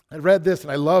 I read this,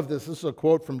 and I love this. This is a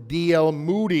quote from D.L.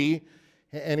 Moody,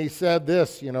 and he said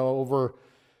this, over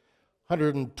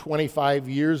 125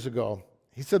 years ago.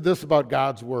 He said this about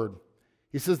God's Word.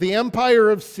 He says, "The empire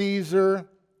of Caesar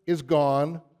is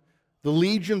gone. The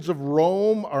legions of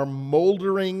Rome are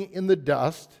moldering in the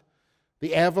dust.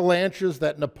 The avalanches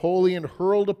that Napoleon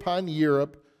hurled upon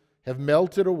Europe have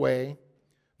melted away.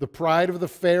 The pride of the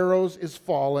pharaohs is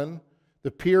fallen.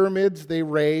 The pyramids they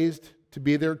raised to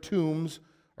be their tombs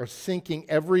are sinking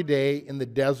every day in the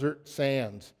desert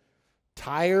sands.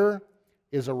 Tyre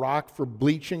is a rock for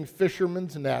bleaching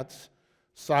fishermen's nets.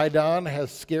 Sidon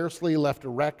has scarcely left a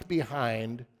wreck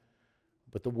behind,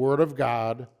 but the Word of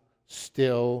God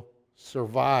still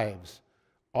survives.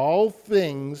 All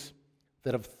things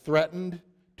that have threatened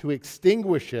to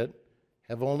extinguish it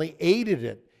have only aided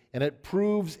it, and it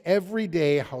proves every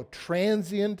day how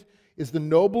transient is the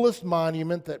noblest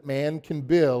monument that man can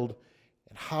build,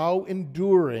 and how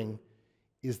enduring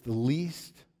is the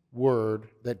least word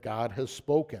that God has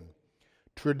spoken.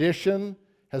 Tradition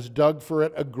has dug for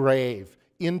it a grave.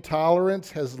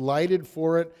 Intolerance has lighted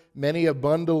for it many a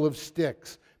bundle of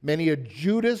sticks. Many a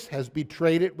Judas has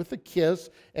betrayed it with a kiss,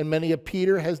 and many a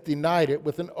Peter has denied it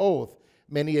with an oath.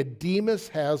 Many a Demas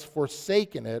has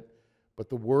forsaken it, but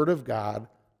the Word of God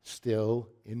still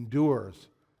endures."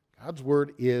 God's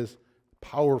Word is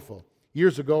powerful.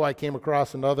 Years ago, I came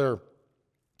across another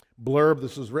blurb.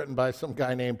 This was written by some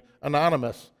guy named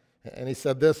Anonymous, and he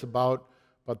said this about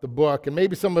the book, and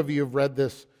maybe some of you have read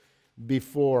this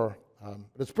before,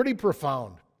 but it's pretty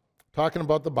profound, talking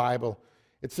about the Bible.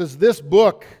 It says, "This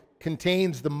book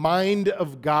contains the mind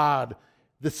of God,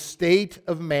 the state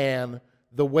of man,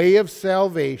 the way of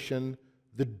salvation,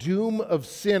 the doom of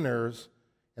sinners,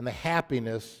 and the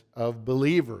happiness of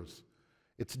believers.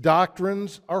 Its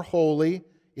doctrines are holy,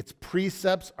 its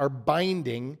precepts are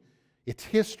binding, its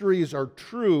histories are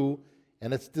true,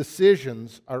 and its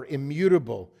decisions are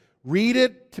immutable. Read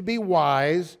it to be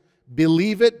wise,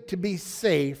 believe it to be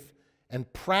safe,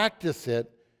 and practice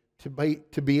it to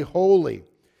be holy.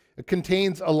 It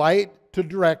contains a light to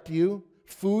direct you,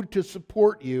 food to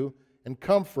support you, and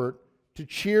comfort to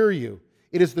cheer you.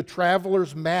 It is the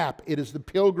traveler's map. It is the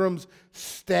pilgrim's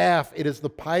staff. It is the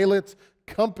pilot's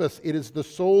compass. It is the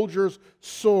soldier's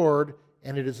sword,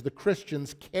 and it is the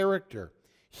Christian's character.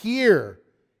 Here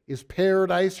is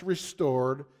paradise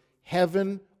restored,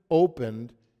 heaven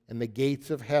opened, and the gates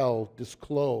of hell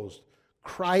disclosed.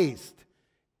 Christ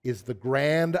is the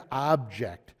grand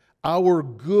object. Our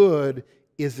good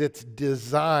is its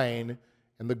design,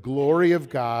 and the glory of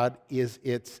God is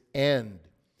its end.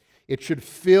 It should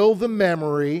fill the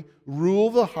memory, rule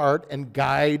the heart, and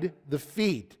guide the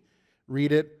feet.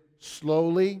 Read it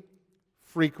slowly,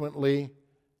 frequently,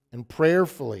 and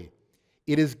prayerfully.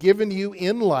 It is given you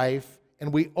in life,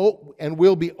 and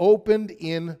will be opened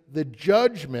in the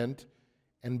judgment,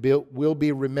 and will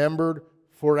be remembered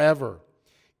forever.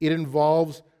 It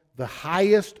involves the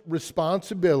highest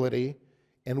responsibility,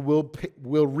 and will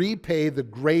repay the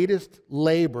greatest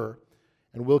labor,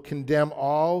 and will condemn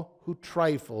all who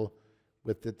trifle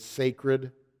with its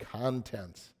sacred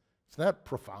contents." Isn't that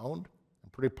profound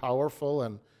and pretty powerful?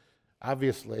 And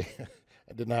obviously,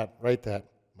 I did not write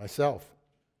that myself.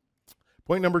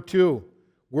 Point number 2,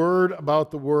 word about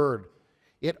the Word.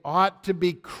 It ought to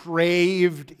be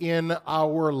craved in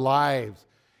our lives.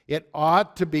 It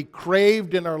ought to be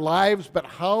craved in our lives, but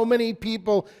how many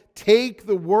people take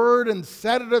the Word and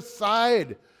set it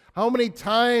aside? How many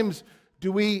times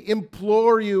do we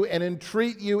implore you and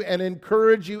entreat you and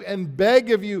encourage you and beg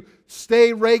of you,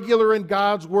 stay regular in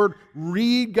God's Word,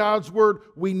 read God's Word.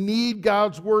 We need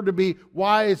God's Word to be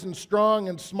wise and strong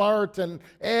and smart and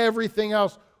everything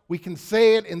else. We can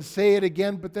say it and say it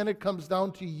again, but then it comes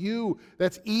down to you.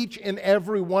 That's each and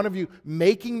every one of you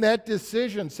making that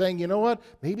decision, saying, you know what,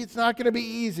 maybe it's not going to be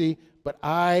easy, but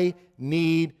I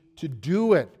need to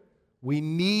do it. We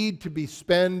need to be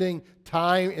spending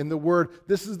time in the Word.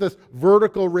 This is this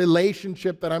vertical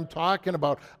relationship that I'm talking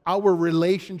about. Our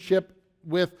relationship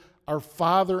with our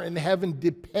Father in heaven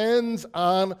depends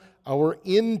on our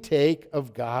intake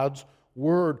of God's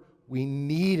Word. We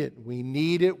need it. We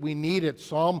need it. We need it.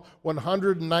 Psalm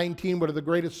 119, one of the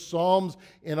greatest psalms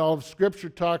in all of Scripture,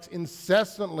 talks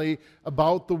incessantly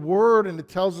about the Word, and it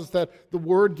tells us that the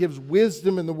Word gives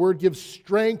wisdom, and the Word gives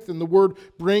strength, and the Word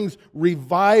brings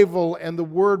revival, and the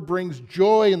Word brings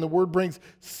joy, and the Word brings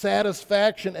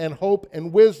satisfaction and hope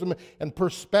and wisdom and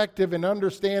perspective and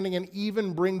understanding, and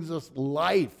even brings us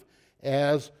life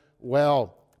as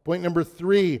well. Point number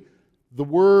 3, the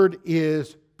Word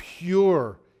is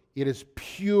pure. It is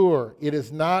pure. It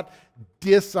is not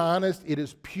dishonest. It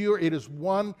is pure. It is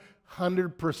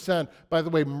 100%. By the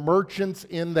way, merchants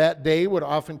in that day would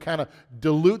often kind of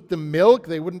dilute the milk.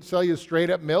 They wouldn't sell you straight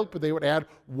up milk, but they would add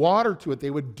water to it. They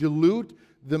would dilute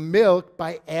the milk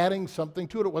by adding something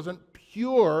to it. It wasn't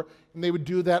pure, and they would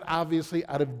do that obviously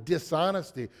out of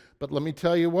dishonesty. But let me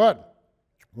tell you what,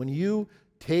 when you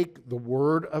take the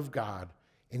Word of God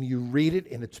and you read it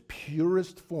in its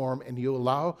purest form and you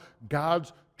allow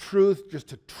God's truth just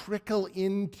to trickle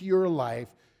into your life,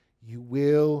 you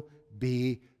will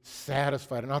be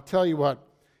satisfied. And I'll tell you what,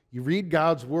 you read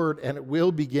God's Word and it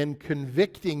will begin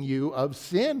convicting you of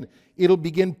sin. It'll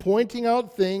begin pointing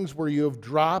out things where you have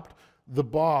dropped the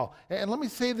ball. And let me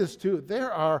say this too,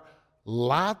 there are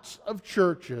lots of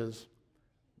churches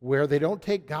where they don't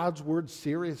take God's Word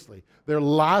seriously. There are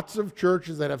lots of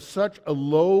churches that have such a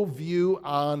low view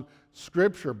on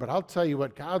Scripture, but I'll tell you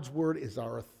what, God's Word is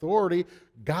our authority.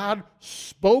 God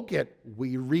spoke it.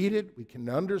 We read it, we can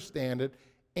understand it,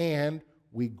 and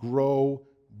we grow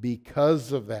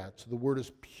because of that. So the Word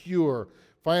is pure.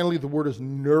 Finally, the Word is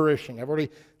nourishing. I've already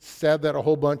said that a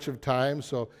whole bunch of times,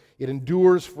 so it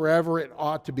endures forever. It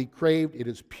ought to be craved. It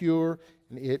is pure,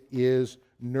 and it is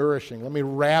nourishing. Let me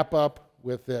wrap up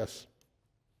with this.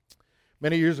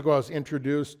 Many years ago, I was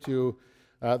introduced to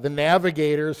the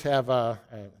Navigators have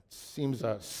seems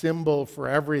a symbol for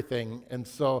everything. And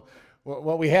so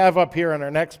what we have up here in our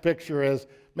next picture is,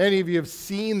 many of you have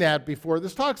seen that before.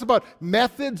 This talks about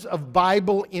methods of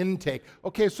Bible intake.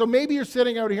 Okay, so maybe you're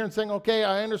sitting out here and saying, okay,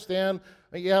 I understand.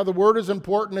 Yeah, the Word is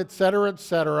important, etc.,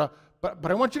 etc. But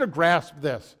I want you to grasp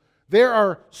this. There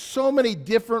are so many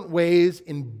different ways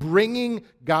in bringing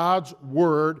God's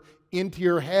Word into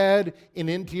your head and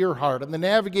into your heart. And the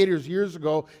Navigators years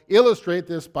ago illustrate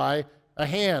this by a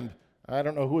hand. I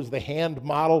don't know who is the hand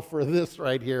model for this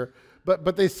right here,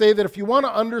 but they say that if you want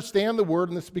to understand the Word,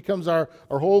 and this becomes our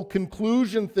whole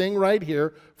conclusion thing right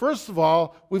here, first of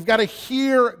all, we've got to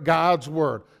hear God's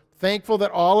Word. Thankful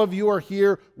that all of you are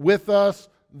here with us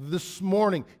this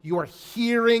morning. You are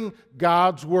hearing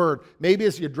God's Word. Maybe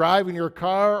as you drive in your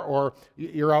car, or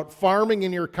you're out farming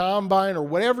in your combine, or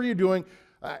whatever you're doing,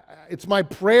 it's my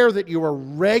prayer that you are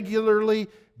regularly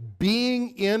being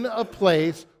in a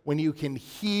place when you can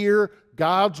hear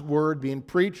God's Word being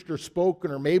preached or spoken,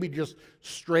 or maybe just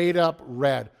straight up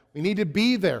read. We need to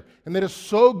be there. And that is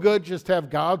so good just to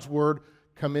have God's Word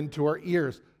come into our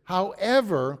ears.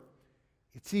 However,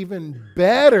 it's even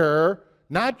better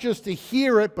not just to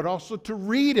hear it, but also to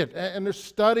read it. And there's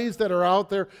studies that are out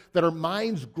there that our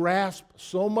minds grasp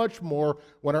so much more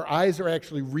when our eyes are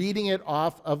actually reading it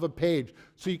off of a page.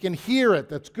 So you can hear it,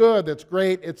 that's good, that's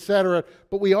great, etc.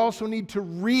 But we also need to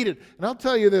read it. And I'll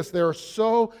tell you this, there are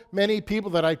so many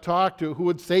people that I talk to who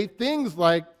would say things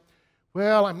like,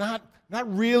 well, I'm not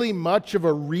really much of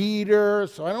a reader,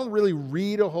 so I don't really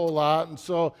read a whole lot, and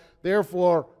so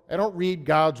therefore I don't read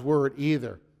God's Word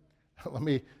either. Let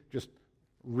me just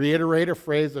reiterate a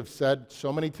phrase I've said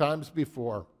so many times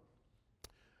before.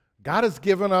 God has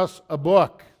given us a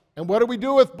book. And what do we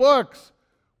do with books?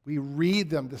 We read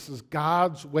them. This is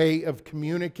God's way of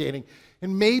communicating.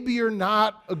 And maybe you're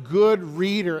not a good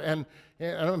reader, and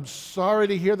I'm sorry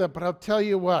to hear that, but I'll tell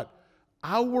you what,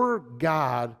 our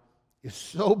God is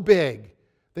so big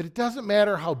that it doesn't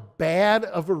matter how bad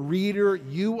of a reader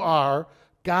you are,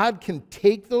 God can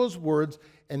take those words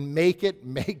and make it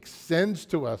make sense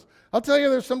to us. I'll tell you,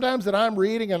 there's sometimes that I'm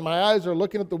reading and my eyes are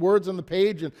looking at the words on the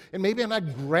page, and maybe I'm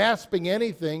not grasping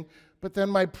anything, but then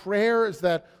my prayer is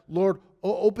that, Lord,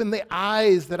 open the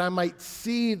eyes that I might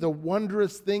see the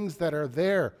wondrous things that are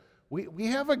there. We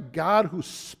have a God who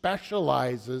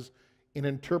specializes in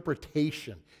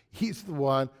interpretation. He's the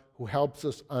one who helps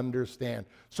us understand.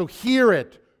 So hear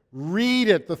it, read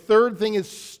it. The third thing is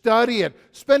study it.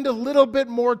 Spend a little bit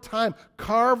more time.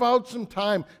 Carve out some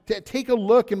time to take a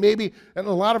look, and maybe in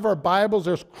a lot of our Bibles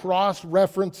there's cross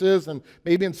references, and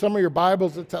maybe in some of your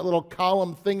Bibles it's that little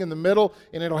column thing in the middle,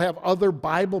 and it'll have other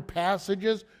Bible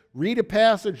passages. Read a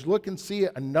passage, look and see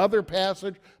another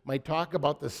passage, might talk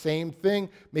about the same thing,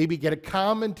 maybe get a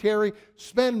commentary.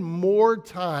 Spend more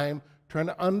time trying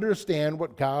to understand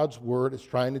what God's Word is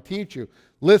trying to teach you.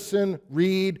 Listen,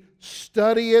 read,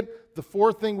 study it. The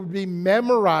fourth thing would be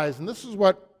memorize, and this is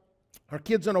what our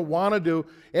kids are going to want to do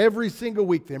every single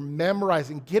week. They're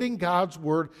memorizing, getting God's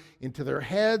Word into their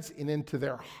heads and into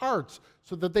their hearts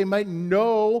so that they might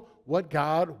know what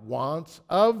God wants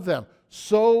of them.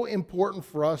 So important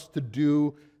for us to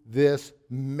do this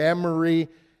memory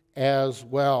as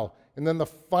well. And then the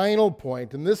final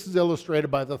point, and this is illustrated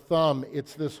by the thumb,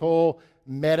 it's this whole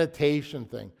meditation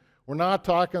thing. We're not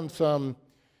talking some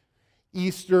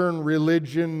Eastern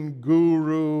religion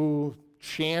guru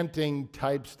chanting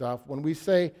type stuff. When we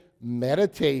say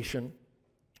meditation,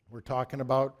 we're talking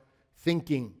about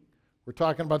thinking. We're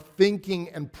talking about thinking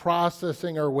and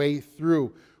processing our way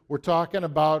through. We're talking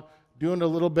about doing a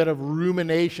little bit of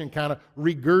rumination, kind of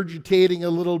regurgitating a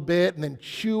little bit and then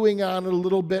chewing on it a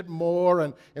little bit more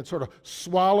and sort of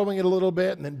swallowing it a little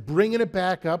bit and then bringing it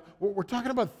back up. We're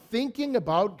talking about thinking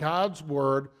about God's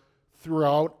Word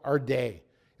throughout our day.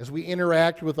 As we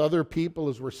interact with other people,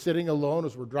 as we're sitting alone,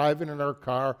 as we're driving in our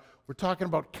car, we're talking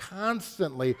about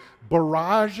constantly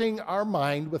barraging our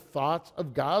mind with thoughts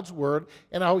of God's Word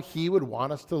and how He would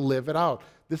want us to live it out.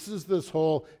 This is this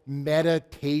whole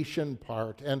meditation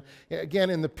part. And again,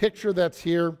 in the picture that's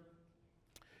here,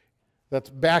 that's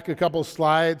back a couple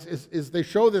slides, is they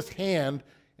show this hand.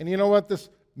 And you know what? This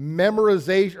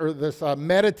memorization or this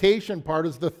meditation part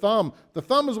is the thumb. The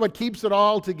thumb is what keeps it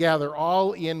all together,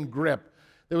 all in grip.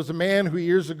 There was a man who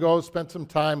years ago spent some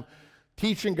time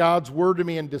teaching God's Word to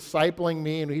me and discipling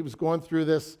me, and he was going through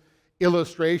this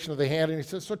illustration of the hand, and he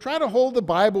says, so try to hold the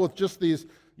Bible with just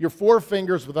your four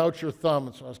fingers without your thumb.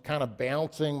 And so I was kind of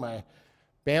bouncing my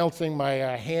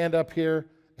hand up here,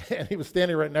 and he was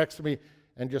standing right next to me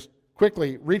and just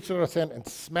quickly reached out his hand and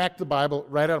smacked the Bible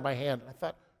right out of my hand. I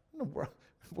thought,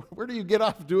 where do you get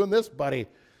off doing this, buddy?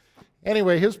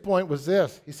 Anyway, his point was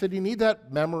this. He said, you need that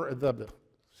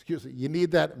you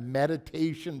need that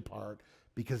meditation part,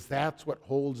 because that's what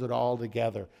holds it all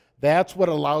together. That's what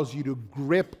allows you to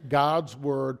grip God's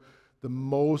Word the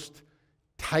most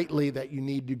tightly that you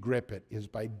need to grip it, is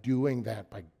by doing that,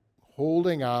 by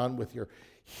holding on with your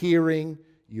hearing,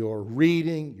 your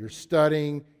reading, your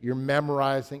studying, your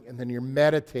memorizing, and then your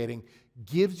meditating.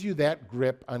 Gives you that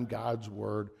grip on God's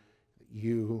Word that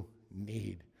you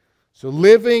need. So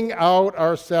living out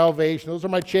our salvation, those are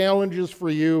my challenges for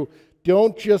you.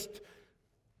 Don't just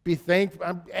be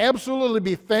thankful. Absolutely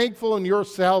be thankful in your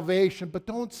salvation, but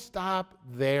don't stop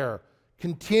there.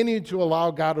 Continue to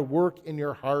allow God to work in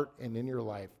your heart and in your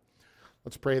life.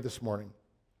 Let's pray this morning.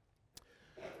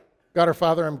 God our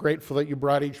Father, I'm grateful that you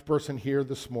brought each person here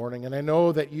this morning, and I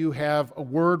know that you have a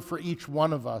word for each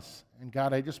one of us. And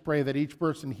God, I just pray that each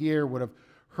person here would have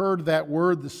heard that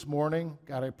word this morning.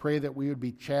 God, I pray that we would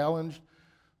be challenged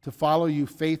to follow you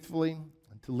faithfully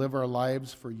and to live our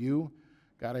lives for you.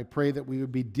 God, I pray that we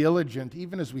would be diligent,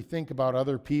 even as we think about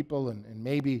other people and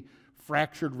maybe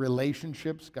fractured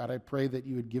relationships. God, I pray that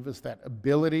you would give us that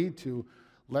ability to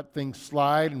let things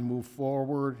slide and move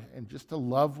forward and just to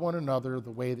love one another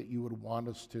the way that you would want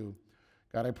us to.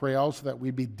 God, I pray also that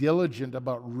we'd be diligent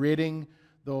about ridding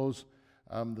those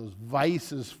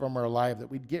vices from our life, that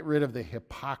we'd get rid of the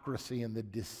hypocrisy and the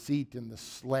deceit and the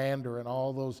slander and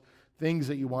all those things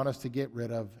that you want us to get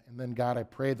rid of. And then, God, I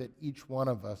pray that each one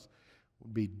of us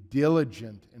would be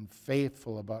diligent and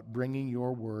faithful about bringing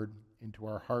your word into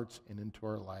our hearts and into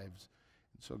our lives.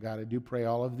 And so, God, I do pray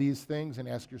all of these things and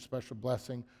ask your special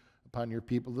blessing upon your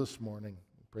people this morning.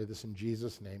 I pray this in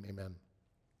Jesus' name. Amen.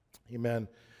 Amen.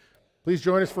 Please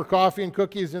join us for coffee and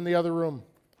cookies in the other room.